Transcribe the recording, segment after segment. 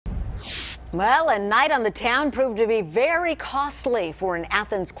Well, a night on the town proved to be very costly for an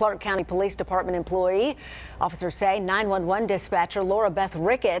Athens-Clarke County Police Department employee. Officers say 911 dispatcher Laura Beth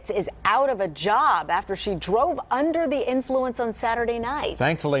Ricketts is out of a job after she drove under the influence on Saturday night.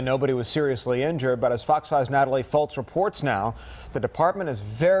 Thankfully, nobody was seriously injured, but as Fox 5's Natalie Foltz reports now, the department is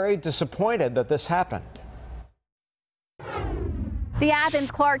very disappointed that this happened. The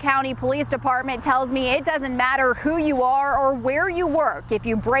Athens-Clarke County Police Department tells me it doesn't matter who you are or where you work. If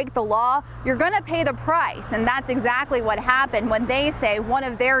you break the law, you're going to pay the price. And that's exactly what happened when they say one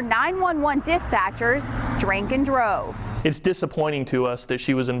of their 911 dispatchers drank and drove. It's disappointing to us that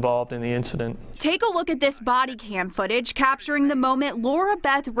she was involved in the incident. Take a look at this body cam footage capturing the moment Laura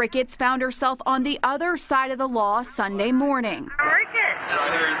Beth Ricketts found herself on the other side of the law Sunday morning. Ricketts,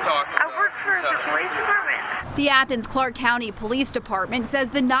 I work for the police department. The Athens-Clarke County Police Department says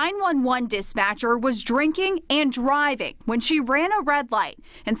the 911 dispatcher was drinking and driving when she ran a red light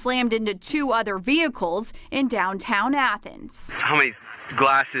and slammed into two other vehicles in downtown Athens. How many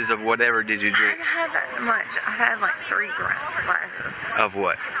glasses of whatever did you drink? I haven't had that much. I had like 3 glasses. Of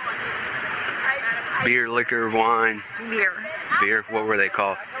what? Beer, liquor, wine? Beer. Beer? What were they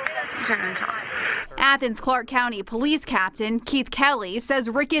called? Gin and tonic. Athens-Clarke County Police Captain Keith Kelley says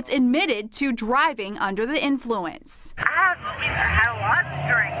Ricketts admitted to driving under the influence. I had a lot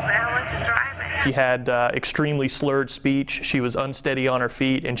to drink, but I wasn't driving. She had extremely slurred speech. She was unsteady on her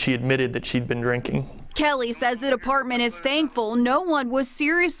feet, and she admitted that she'd been drinking. Kelley says the department is thankful no one was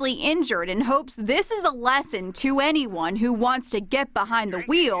seriously injured and hopes this is a lesson to anyone who wants to get behind the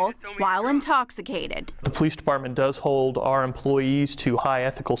wheel while intoxicated. The police department does hold our employees to high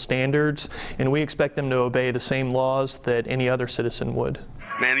ethical standards, and we expect them to obey the same laws that any other citizen would.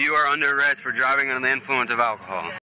 Ma'am, you are under arrest for driving under the influence of alcohol.